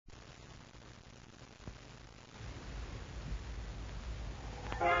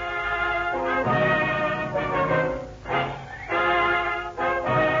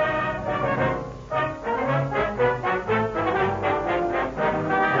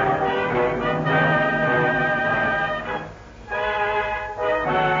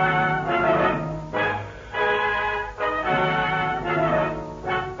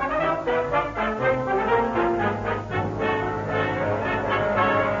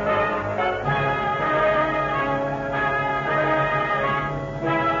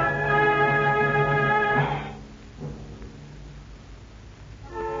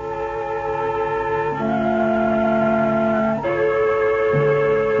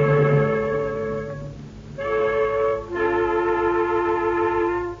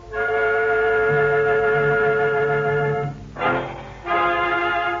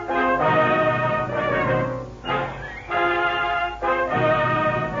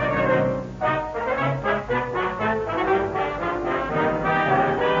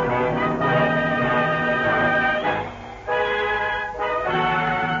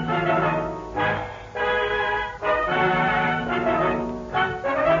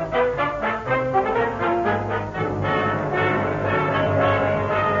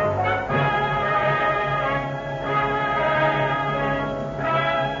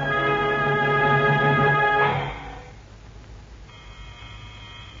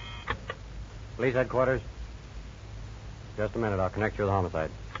Police headquarters? Just a minute. I'll connect you with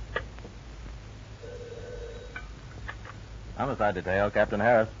homicide. Homicide detail, Captain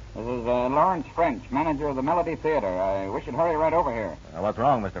Harris. This is Lawrence French, manager of the Melody Theater. I wish you'd hurry right over here. What's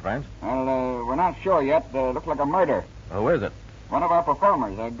wrong, Mr. French? Well, we're not sure yet. Looks like a murder. Who is it? One of our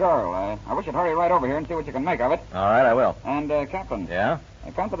performers, a girl. I wish you'd hurry right over here and see what you can make of it. All right, I will. And, Captain. Yeah?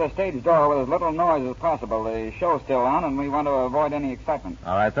 Come to the stage door with as little noise as possible. The show's still on, and we want to avoid any excitement.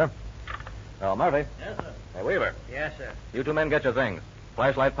 All right, sir. Oh, Murphy. Yes, sir. Hey, Weaver. Yes, sir. You two men get your things.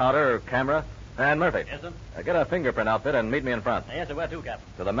 Flashlight, powder, camera, and Murphy. Yes, sir. Get a fingerprint outfit and meet me in front. Yes, sir. Where to, Captain?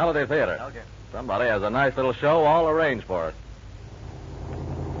 To the Melody Theater. Okay. Somebody has a nice little show all arranged for us.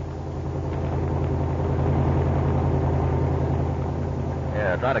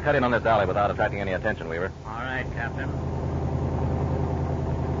 Yeah, try to cut in on this alley without attracting any attention, Weaver. All right, Captain.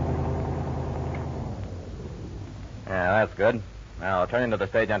 Yeah, that's good. Now, turn into the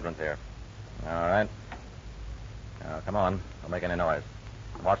stage entrance here. All right. Now, come on. Don't make any noise.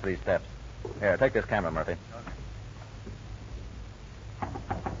 Watch these steps. Here, take this camera, Murphy.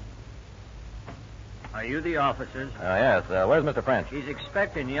 Are you the officers? Yes. Where's Mr. French? He's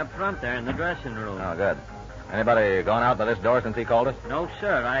expecting you up front there in the dressing room. Oh, good. Anybody gone out by this door since he called us? No,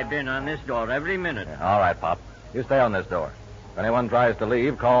 sir. I've been on this door every minute. Yeah, all right, Pop. You stay on this door. If anyone tries to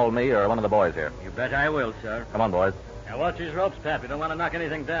leave, call me or one of the boys here. You bet I will, sir. Come on, boys. Now, watch his ropes, Pap. You don't want to knock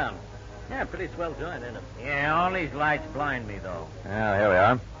anything down. Yeah, pretty swell joint, isn't it? Yeah, all these lights blind me, though. Yeah, here we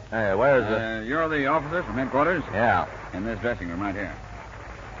are. Hey, where's You're the officer from headquarters? Yeah. In this dressing room right here.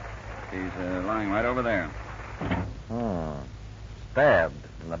 He's lying right over there. Stabbed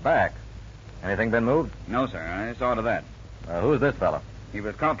in the back. Anything been moved? No, sir. I saw to that. Who's this fellow? He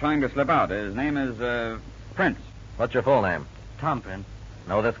was caught trying to slip out. His name is, Prince. What's your full name? Tom Prince.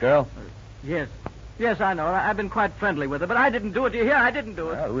 Know this girl? Yes. Yes, I know. I've been quite friendly with her, but I didn't do it. Do you hear? I didn't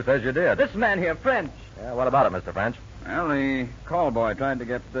do it. Who says you did? This man here, French. Yeah, what about it, Mr. French? Well, the call boy tried to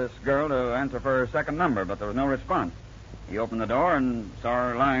get this girl to answer for her second number, but there was no response. He opened the door and saw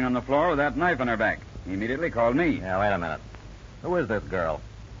her lying on the floor with that knife in her back. He immediately called me. Yeah, wait a minute. Who is this girl?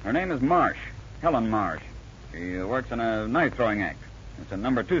 Her name is Marsh. Helen Marsh. She works in a knife-throwing act. It's a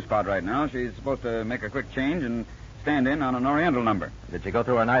number 2 spot right now. She's supposed to make a quick change and stand in on an Oriental number. Did she go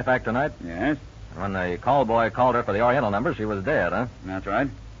through her knife act tonight? Yes, And when the call boy called her for the Oriental number, she was dead, huh? that's right.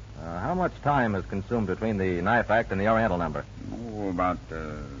 How much time is consumed between the knife act and the Oriental number? Oh, about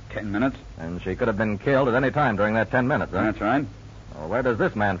 10 minutes. And she could have been killed at any time during that 10 minutes, huh? That's right. Well, where does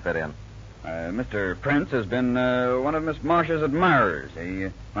this man fit in? Mr. Prince has been one of Miss Marsh's admirers. He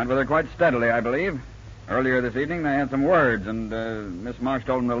went with her quite steadily, I believe. Earlier this evening, they had some words, and Miss Marsh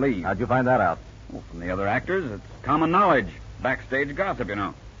told him to leave. How'd you find that out? Well, from the other actors, it's common knowledge. Backstage gossip, you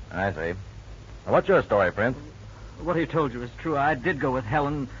know. I see. Now, what's your story, Prince? What he told you is true. I did go with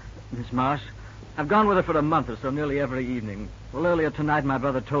Helen, Miss Marsh. I've gone with her for a month or so, nearly every evening. Well, earlier tonight, my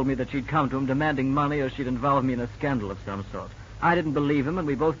brother told me that she'd come to him demanding money or she'd involve me in a scandal of some sort. I didn't believe him, and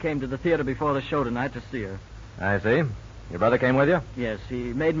we both came to the theater before the show tonight to see her. I see. Your brother came with you? Yes,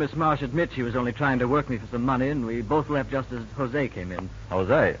 he made Miss Marsh admit she was only trying to work me for some money, and we both left just as Jose came in.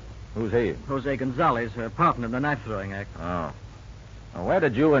 Jose? Who's he? Jose Gonzalez, her partner in the knife-throwing act. Oh. Well, where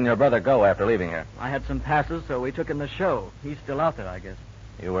did you and your brother go after leaving here? I had some passes, so we took in the show. He's still out there, I guess.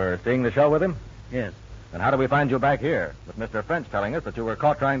 You were seeing the show with him? Yes. Then how did we find you back here, with Mr. French telling us that you were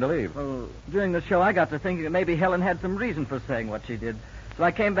caught trying to leave? Well, during the show, I got to thinking that maybe Helen had some reason for saying what she did. So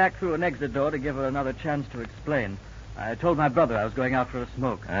I came back through an exit door to give her another chance to explain. I told my brother I was going out for a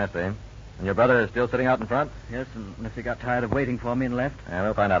smoke. I see. And your brother is still sitting out in front? Yes, unless he got tired of waiting for me and left. Yeah,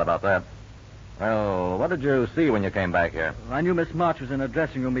 we'll find out about that. Well, what did you see when you came back here? Well, I knew Miss March was in her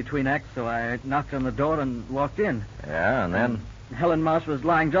dressing room between acts, so I knocked on the door and walked in. Yeah, and then? Helen Marsh was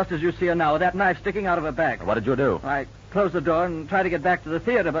lying just as you see her now, with that knife sticking out of her back. What did you do? I closed the door and tried to get back to the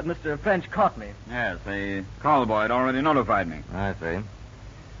theater, but Mr. French caught me. Yes, the call boy had already notified me. I see.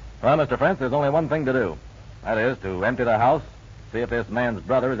 Well, Mr. French, there's only one thing to do. That is to empty the house, see if this man's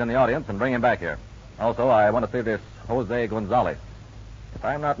brother is in the audience, and bring him back here. Also, I want to see this Jose Gonzalez. If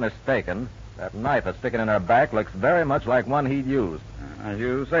I'm not mistaken, that knife that's sticking in her back looks very much like one he'd used. As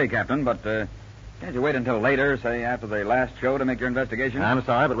you say, Captain, but can't you wait until later, say after the last show, to make your investigation? I'm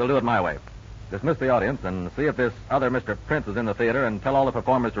sorry, but we'll do it my way. Dismiss the audience and see if this other Mr. Prince is in the theater, and tell all the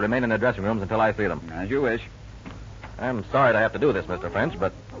performers to remain in their dressing rooms until I see them. As you wish. I'm sorry to have to do this, Mr. French,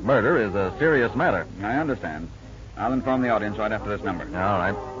 but murder is a serious matter. I understand. I'll inform the audience right after this number. All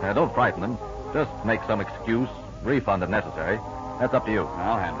right. Don't frighten them. Just make some excuse, refund if necessary. That's up to you.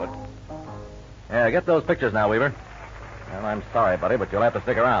 I'll handle it. Yeah, get those pictures now, Weaver. Well, I'm sorry, buddy, but you'll have to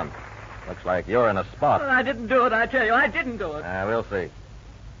stick around. Looks like you're in a spot. I didn't do it, I tell you. I didn't do it. We'll see.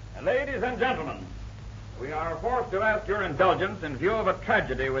 Ladies and gentlemen, we are forced to ask your indulgence in view of a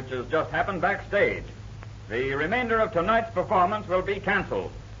tragedy which has just happened backstage. The remainder of tonight's performance will be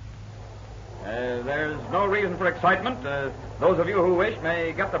canceled. There's no reason for excitement. Those of you who wish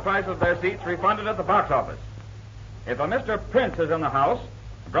may get the price of their seats refunded at the box office. If a Mr. Prince is in the house,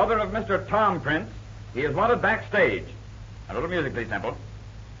 brother of Mr. Tom Prince, he is wanted backstage. A little music, please, Temple.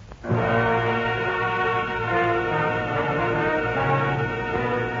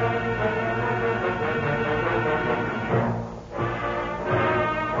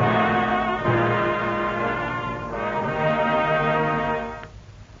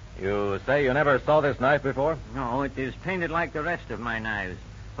 You say you never saw this knife before? No, it is painted like the rest of my knives.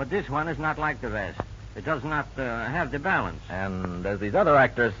 But this one is not like the rest. It does not have the balance. And as these other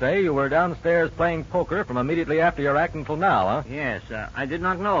actors say, you were downstairs playing poker from immediately after your act until now, huh? Yes, I did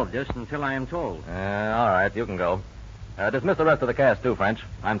not know of this until I am told. All right, you can go. Dismiss the rest of the cast, too, French.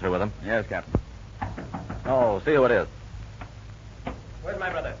 I'm through with them. Yes, Captain. Oh, see who it is. Where's my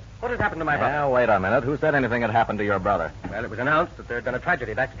brother? What has happened to my brother? Now, wait a minute. Who said anything had happened to your brother? Well, it was announced that there had been a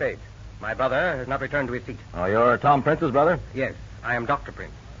tragedy backstage. My brother has not returned to his seat. Oh, you're Tom Prince's brother? Yes, I am Dr.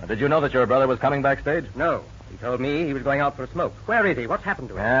 Prince. Did you know that your brother was coming backstage? No. He told me he was going out for a smoke. Where is he? What's happened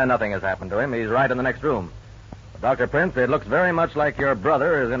to him? Nothing has happened to him. He's right in the next room. But Dr. Prince, it looks very much like your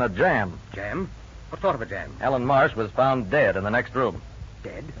brother is in a jam. Jam? What sort of a jam? Helen Marsh was found dead in the next room.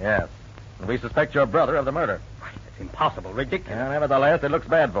 Dead? Yes. And we suspect your brother of the murder. Why, that's impossible. Ridiculous. Nevertheless, it looks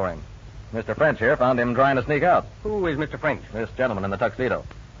bad for him. Mr. French here found him trying to sneak out. Who is Mr. French? This gentleman in the tuxedo.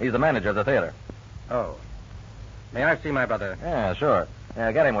 He's the manager of the theater. Oh. May I see my brother? Yeah, sure.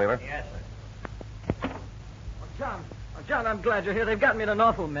 Get him, Weaver. Yes, sir. John, I'm glad you're here. They've got me in an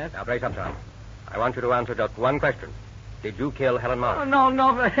awful mess. Now, brace up, Tom. I want you to answer just one question. Did you kill Helen Marsh? Oh,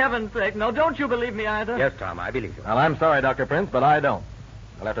 no, for heaven's sake. No, don't you believe me either? Yes, Tom, I believe you. Well, I'm sorry, Dr. Prince, but I don't.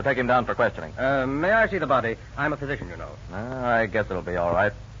 We'll have to take him down for questioning. May I see the body? I'm a physician, you know. I guess it'll be all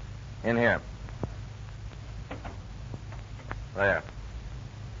right. In here. There.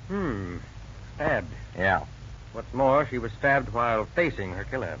 Stabbed. Yeah. What's more, she was stabbed while facing her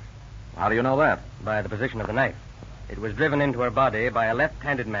killer. How do you know that? By the position of the knife. It was driven into her body by a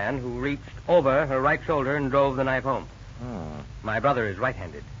left-handed man who reached over her right shoulder and drove the knife home. My brother is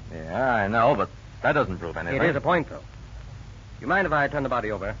right-handed. Yeah, I know, but that doesn't prove anything. It is a point, though. You mind if I turn the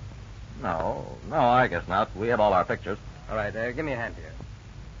body over? No, I guess not. We have all our pictures. All right, give me a hand here.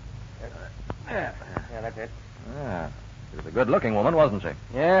 Yeah, that's it. Yeah. She was a good-looking woman, wasn't she?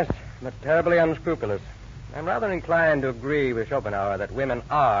 Yes, but terribly unscrupulous. I'm rather inclined to agree with Schopenhauer that women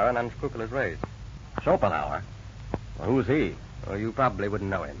are an unscrupulous race. Schopenhauer? Well, who's he? Well, you probably wouldn't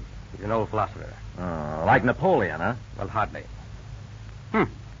know him. He's an old philosopher. Like Napoleon, huh? Well, hardly. Look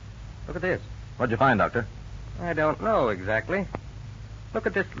at this. What'd you find, Doctor? I don't know exactly. Look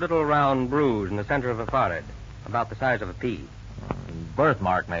at this little round bruise in the center of her forehead, about the size of a pea.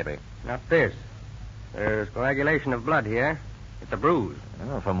 Birthmark, maybe. Not this. There's coagulation of blood here. It's a bruise.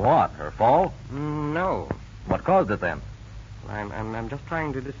 From what? Her fall? No. What caused it, then? I'm just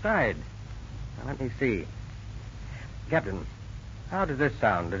trying to decide. Now, let me see. Captain, how does this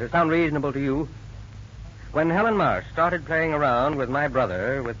sound? Does it sound reasonable to you? When Helen Marsh started playing around with my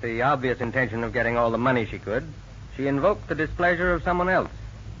brother with the obvious intention of getting all the money she could, she invoked the displeasure of someone else.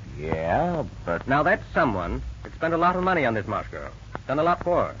 Yeah, but... Now, that someone had spent a lot of money on this Marsh girl, done a lot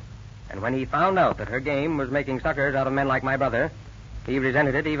for her. And when he found out that her game was making suckers out of men like my brother, he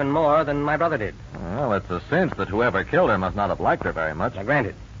resented it even more than my brother did. Well, it's a cinch that whoever killed her must not have liked her very much. Now,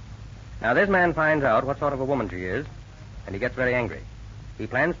 granted. Now, this man finds out what sort of a woman she is, and he gets very angry. He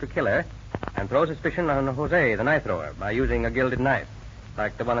plans to kill her and throw suspicion on Jose, the knife thrower, by using a gilded knife,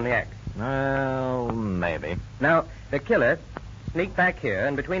 like the one in the act. Well, maybe. Now, the killer sneaked back here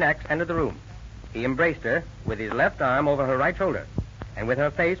and between acts entered the room. He embraced her with his left arm over her right shoulder, and with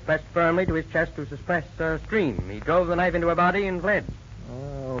her face pressed firmly to his chest to suppress a scream, he drove the knife into her body and fled.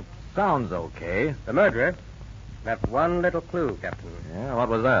 Well, sounds okay. The murderer left one little clue, Captain. Yeah, what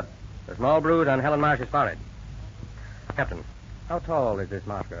was that? The small bruise on Helen Marsh's forehead. Captain, how tall is this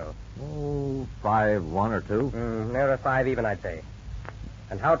Marsh girl? 5'1" or 2. Nearer 5 even, I'd say.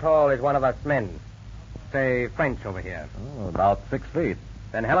 And how tall is one of us men? Say, French over here. About 6 feet.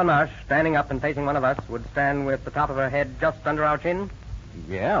 Then Helen Marsh, standing up and facing one of us, would stand with the top of her head just under our chin?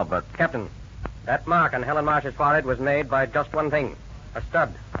 Yeah, but... Captain, that mark on Helen Marsh's forehead was made by just one thing. A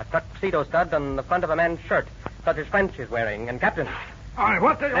stud. A tuxedo stud on the front of a man's shirt, such as French is wearing. And, Captain...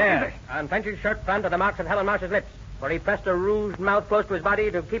 What the... There, on French's shirt front are the marks of Helen Marsh's lips, where he pressed a rouged mouth close to his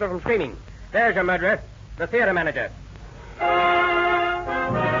body to keep her from screaming. There's your murderer, the theater manager.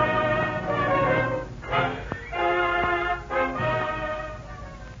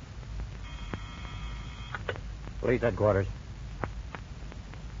 Police headquarters.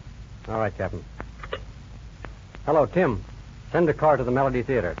 All right, Captain. Hello, Tim. Send a car to the Melody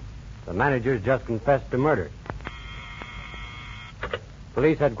Theater. The manager's just confessed to murder.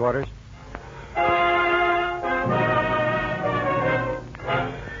 Police headquarters.